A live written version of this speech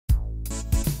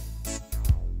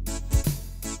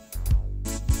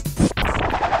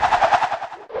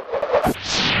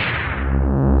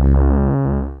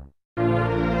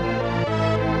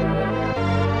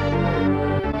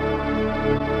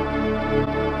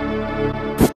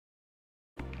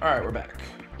Alright, we're back.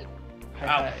 Hi,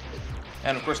 Ow. hi.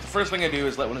 And of course, the first thing I do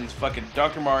is let one of these fucking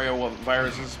Dr. Mario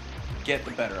viruses get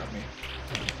the better of me.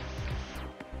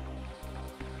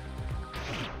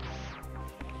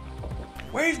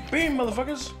 Wave beam,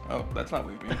 motherfuckers! Oh, that's not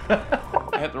wave beam.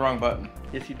 I hit the wrong button.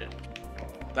 Yes, you did.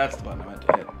 That's the button I meant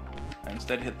to hit. I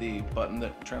instead hit the button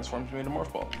that transforms me into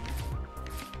Morph Ball.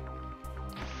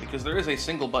 Because there is a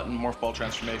single button Morph Ball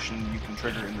transformation you can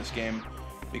trigger in this game,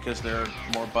 because there are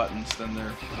more buttons than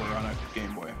there were on a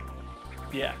Game Boy.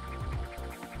 Yeah.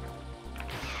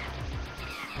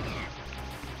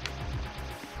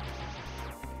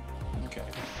 Okay.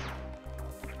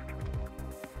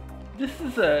 This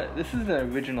is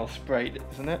an original sprite,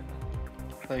 isn't it?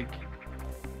 Like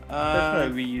that's not a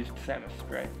reused Samus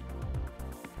sprite.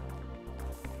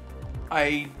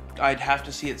 I'd have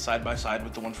to see it side by side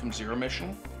with the one from Zero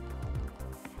Mission.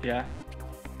 Yeah.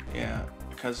 Yeah,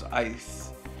 because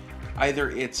either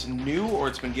it's new or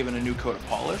it's been given a new coat of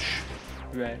polish.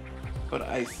 Right. But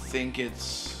I think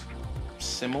it's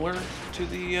similar to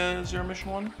the Zero Mission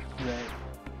one. Right.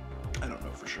 I don't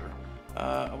know for sure.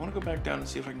 I want to go back down and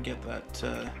see if I can get that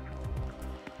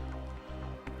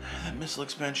that missile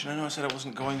expansion. I know I said I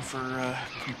wasn't going for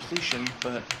completion,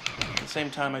 but at the same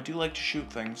time, I do like to shoot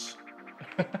things.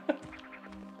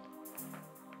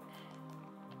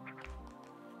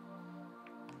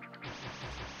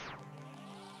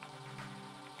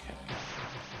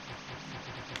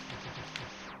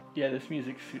 Yeah, this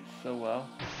music suits so well.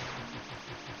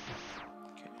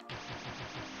 Okay.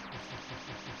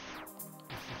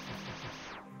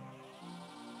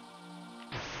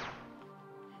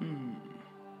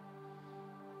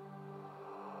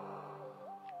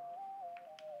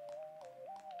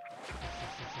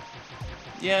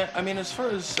 Yeah, I mean, as far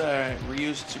as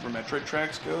reused Super Metroid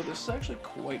tracks go, this is actually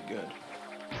quite good.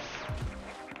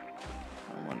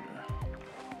 I wonder.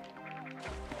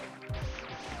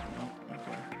 Oh,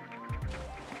 okay.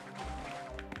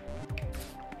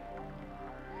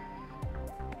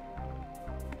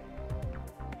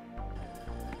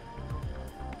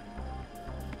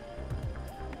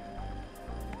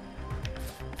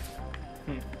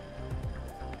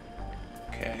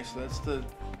 Okay, so that's the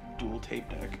dual tape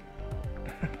deck.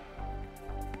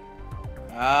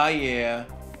 Ah, yeah.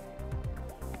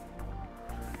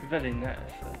 Very nice.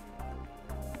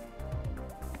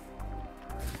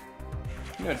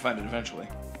 I'm gonna find it eventually.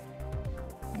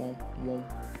 Whoa, whoa,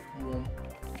 whoa.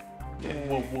 Yay.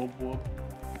 Whoop whoop whoop.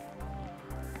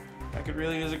 I could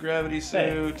really use a gravity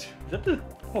suit. Is that the?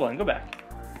 Hold on, go back.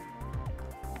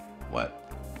 What?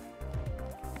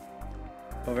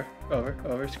 Over, over,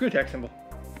 over. Screw attack symbol.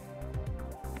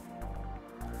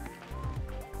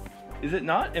 Is it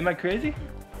not? Am I crazy?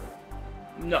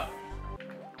 No.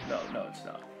 No, it's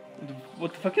not.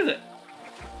 What the fuck is it?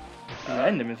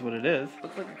 Random is what it is.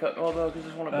 Looks like a cut. Oh, no, because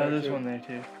there's one up there There's too. one there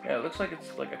too. Yeah, it looks like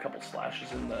it's like a couple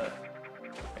slashes in the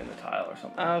tile or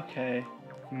something. Okay,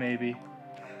 maybe.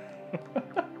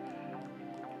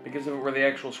 Because if it were the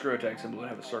actual screw attack symbol, it would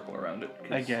have a circle around it.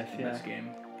 'cause I guess, in yeah. this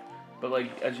game. But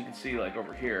like, as you can see, like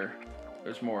over here,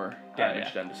 there's more damage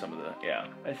yeah. done to some of the, yeah.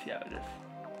 I see how it is.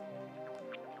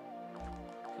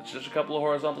 It's just a couple of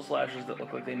horizontal slashes that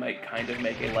look like they might kind of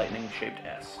make a lightning-shaped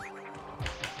S.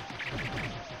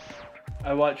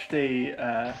 I watched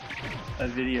a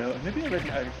video, maybe I read an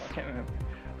article, I can't remember.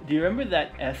 Do you remember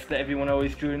that S that everyone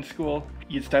always drew in school?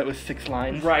 You'd start with 6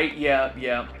 lines? Right,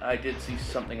 yeah. I did see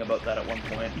something about that at one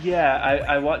point. Yeah,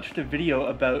 I watched a video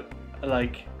about,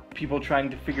 like, people trying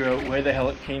to figure out where the hell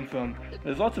it came from.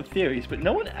 There's lots of theories, but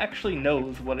no one actually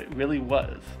knows what it really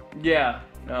was. Yeah,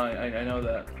 no, I know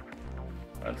that.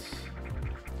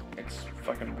 It's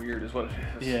fucking weird is what it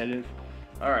is. Yeah, it is.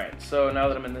 Alright, so now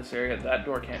that I'm in this area, that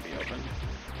door can't be opened.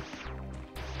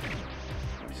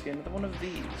 Let me see another one of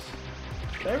these.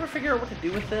 Did I ever figure out what to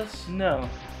do with this? No.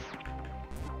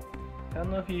 I don't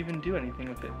know if you even do anything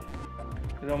with it.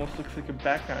 It almost looks like a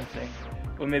background thing.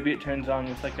 Or maybe it turns on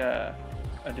with like a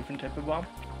different type of bomb.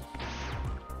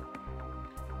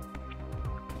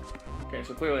 Okay,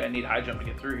 so clearly I need high jump to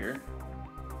get through here.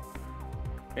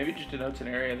 Maybe it just denotes an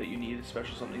area that you need a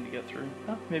special something to get through.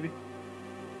 Oh, maybe.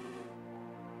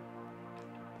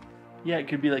 Yeah, it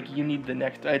could be like you need the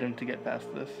next item to get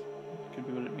past this. Could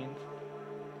be what it means.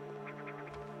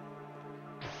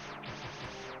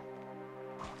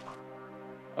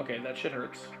 Okay, that shit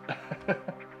hurts.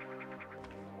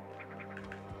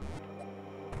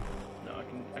 No,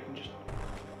 I can just...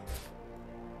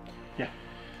 Yeah.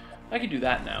 I can do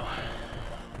that now.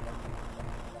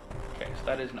 Okay, so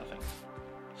that is nothing.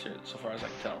 So far as I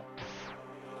can tell.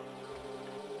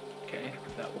 Okay,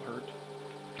 that will hurt.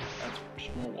 That's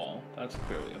just more wall. That's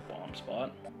clearly a bomb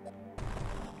spot.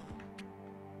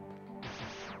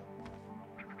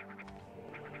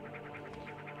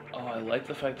 I like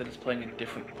the fact that it's playing a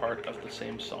different part of the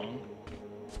same song,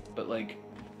 but like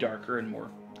darker and more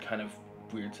kind of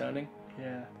weird sounding.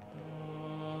 Yeah.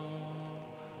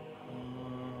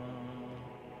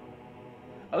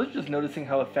 I was just noticing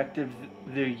how effective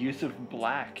their use of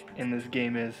black in this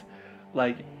game is.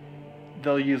 Like,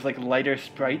 they'll use like lighter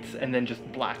sprites and then just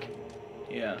black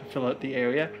Yeah. to fill out the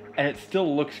area, and it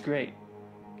still looks great.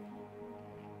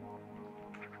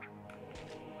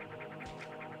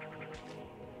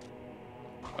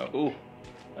 Oh, ooh,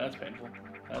 that's painful.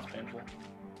 That's painful.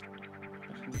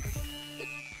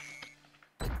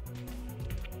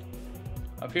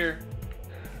 Up here.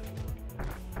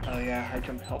 Oh yeah, high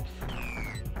jump helps.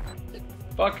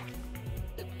 Fuck.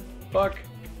 Fuck.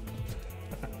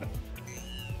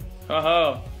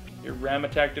 Haha. Your ram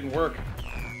attack didn't work.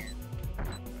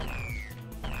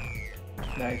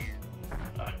 Nice.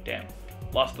 Ah, damn.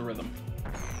 Lost the rhythm.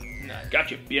 Nice.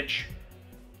 Gotcha, bitch.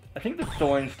 I think the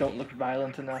thorns don't look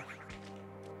violent enough.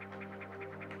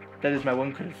 That is my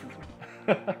one criticism.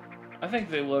 I think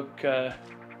they look, I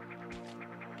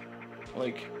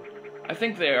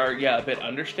think they are, yeah, a bit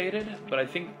understated, but I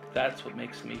think that's what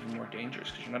makes them even more dangerous,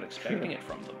 because you're not expecting it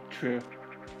from them. True.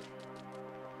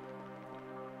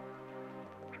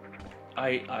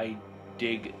 I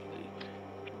dig...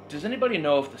 Does anybody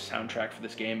know if the soundtrack for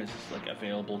this game is, like,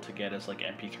 available to get as, like,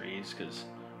 MP3s? Because,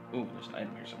 ooh, there's an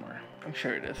item here somewhere. I'm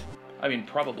sure it is. I mean,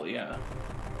 probably, yeah.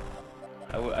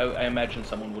 I imagine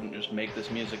someone wouldn't just make this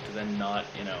music to then not,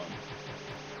 you know,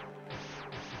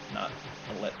 not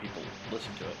let people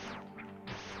listen to it.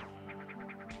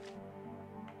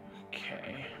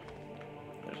 Okay.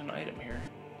 There's an item here.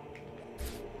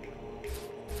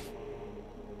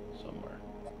 Somewhere.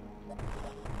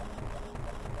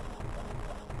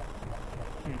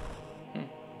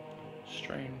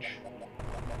 Strange.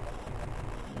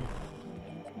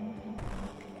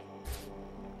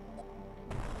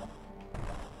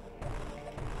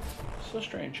 So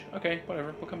strange. Okay,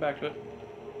 whatever. We'll come back to it.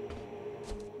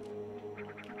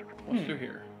 What's through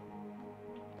here?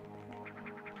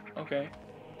 Okay.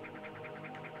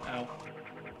 Ow.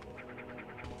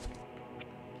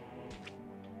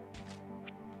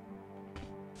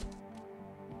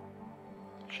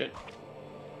 Shit.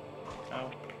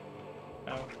 Ow.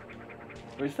 Ow.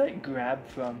 Where's that grab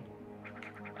from?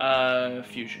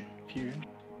 Fusion. Fusion?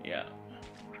 Yeah.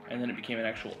 And then it became an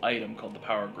actual item called the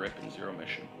Power Grip in Zero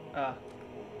Mission. Ah.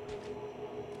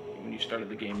 When you started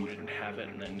the game, you didn't have it,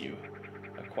 and then you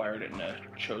acquired it in a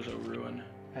Chozo ruin.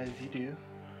 As you do.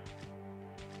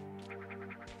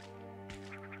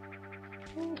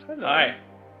 Oh, hello. Hi.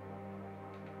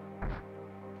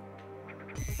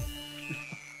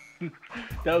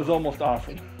 That was almost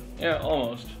awesome. Yeah,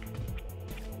 almost.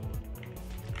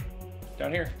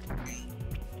 Down here.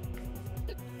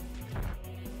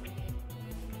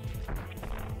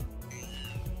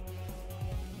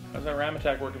 How's that ram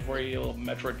attack working for you, you little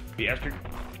Metroid bastard?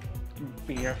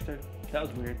 Bastard. That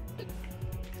was weird.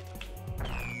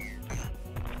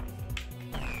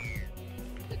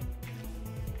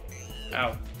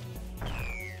 Ow.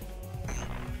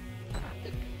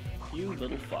 You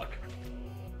little fuck.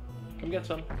 Come get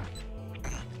some.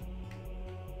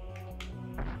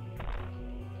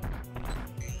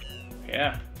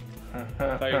 Yeah.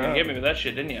 Thought you were gonna get me with that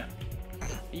shit, didn't you?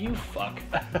 You fuck.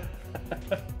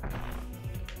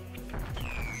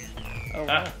 Oh,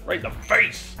 wow. Ah, right in the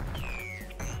face!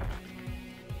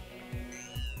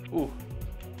 Ooh.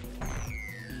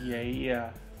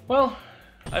 Yeah. Well,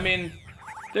 I mean,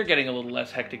 they're getting a little less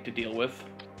hectic to deal with,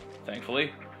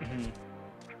 thankfully. Mm-hmm.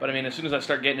 But I mean, as soon as I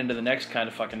start getting into the next kind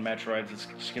of fucking Metroids, it's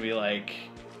just gonna be like,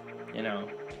 you know,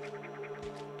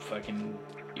 fucking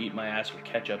eat my ass with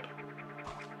ketchup.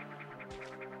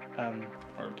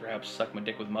 Or perhaps suck my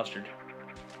dick with mustard.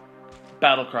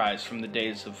 Battle cries from the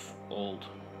days of old.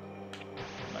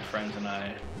 My friends and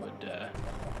I would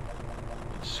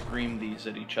scream these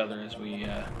at each other as we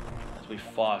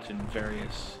fought in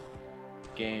various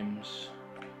games.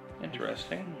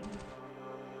 Interesting.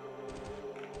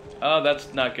 Oh,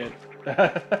 that's not good.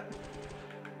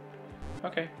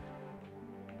 Okay.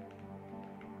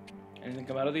 Anything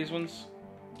come out of these ones?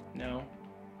 No.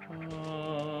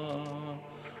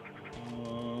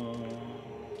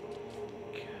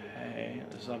 Okay,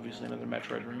 this is obviously another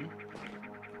Metroid room.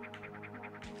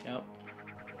 Yep.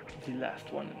 The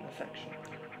last one in the section.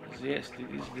 Yes, this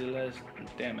is the last.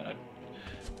 Damn it! I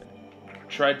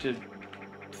tried to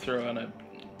throw on a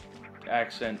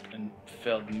accent and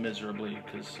failed miserably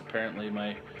because apparently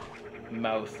my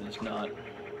mouth is not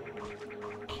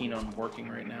keen on working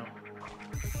right now.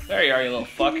 There you are, you little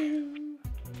fuck.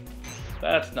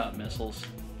 That's not missiles.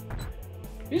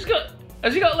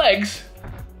 Has he got legs?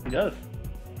 He does.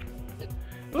 It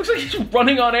looks like he's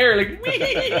running on air, like,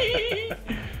 wee!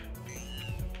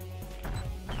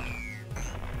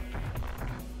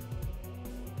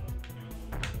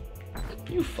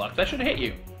 You fuck, that should hit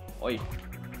you. Oi.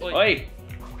 Oi. Oi.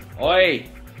 Oi.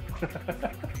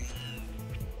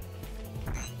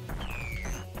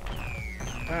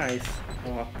 Nice.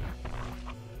 Oh.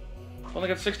 Only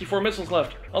got 64 missiles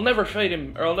left. I'll never fight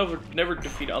him, or I'll never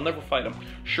defeat him. I'll never fight him.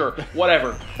 Sure,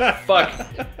 whatever. Fuck.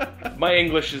 My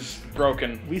English is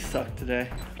broken. We suck today.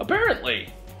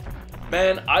 Apparently.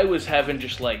 Man, I was having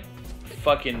just like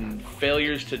fucking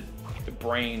failures to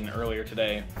brain earlier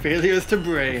today. Failures to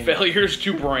brain. Failures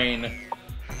to brain.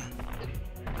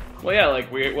 Well, yeah,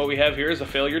 like what we have here is a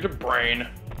failure to brain.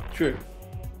 True.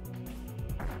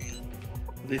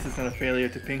 At least it's not a failure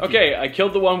to Pinky. Okay, I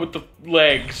killed the one with the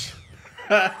legs.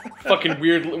 Fucking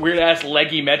weird ass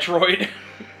leggy Metroid.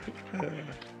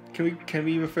 Can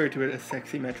we refer to it as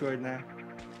sexy Metroid now?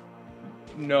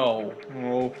 No.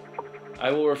 Oh.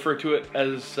 I will refer to it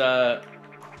as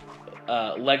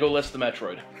Legolas the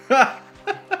Metroid.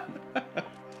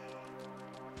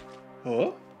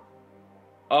 Oh?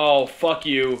 Oh, fuck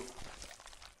you.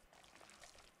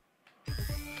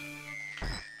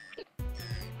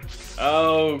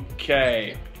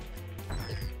 Okay.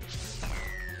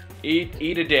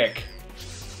 Eat a dick.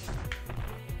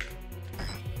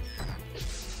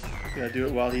 Gotta do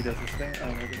it while he does his thing.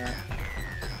 Oh, maybe not.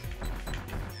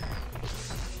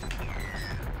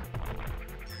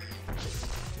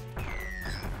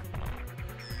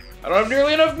 I don't have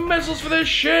nearly enough missiles for this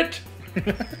shit!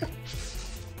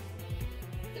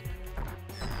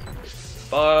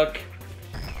 Fuck.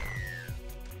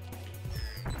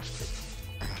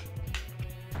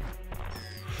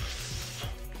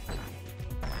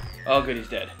 Oh, good, he's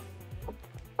dead.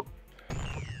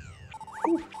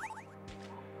 Whew.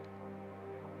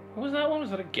 What was that one?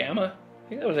 Was that a gamma? I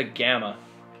think that was a gamma.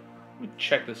 Let me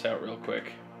check this out real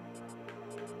quick.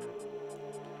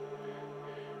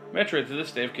 Metroid through this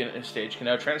stage can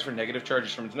now transfer negative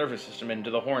charges from its nervous system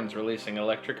into the horns, releasing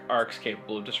electric arcs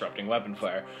capable of disrupting weapon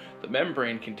fire. The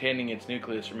membrane containing its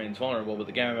nucleus remains vulnerable, but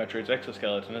the Gamma Metroid's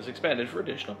exoskeleton is expanded for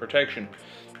additional protection.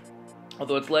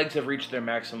 Although its legs have reached their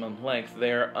maximum length,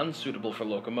 they are unsuitable for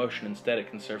locomotion. Instead, it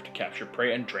can serve to capture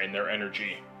prey and drain their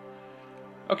energy.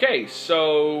 Okay,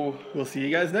 so We'll see you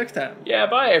guys next time. yeah,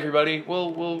 bye everybody.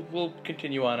 We'll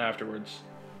continue on afterwards.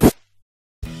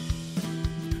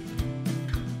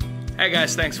 Hey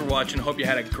guys, thanks for watching. Hope you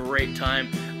had a great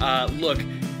time. Look,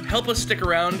 help us stick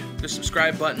around. There's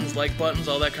subscribe buttons, like buttons,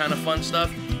 all that kind of fun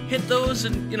stuff. Hit those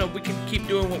and, you know, we can keep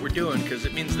doing what we're doing because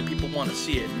it means that people want to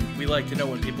see it. And we like to know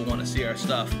when people want to see our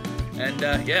stuff. And,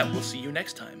 yeah, we'll see you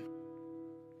next time.